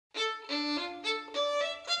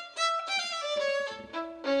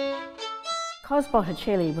Because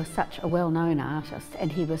Botticelli was such a well-known artist and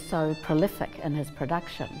he was so prolific in his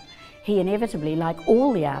production, he inevitably, like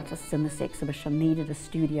all the artists in this exhibition, needed a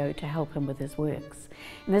studio to help him with his works.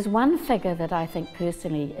 And there's one figure that I think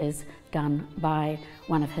personally is done by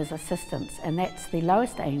one of his assistants, and that's the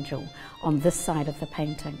lowest angel on this side of the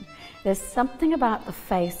painting. There's something about the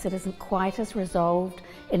face that isn't quite as resolved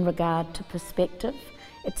in regard to perspective.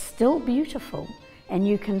 It's still beautiful, and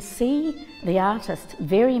you can see the artist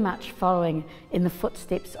very much following in the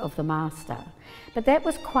footsteps of the master. But that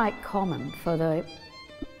was quite common for the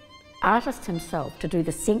artist himself to do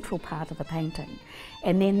the central part of the painting,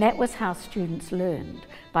 and then that was how students learned,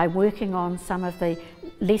 by working on some of the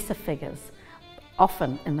lesser figures,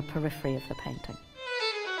 often in the periphery of the painting.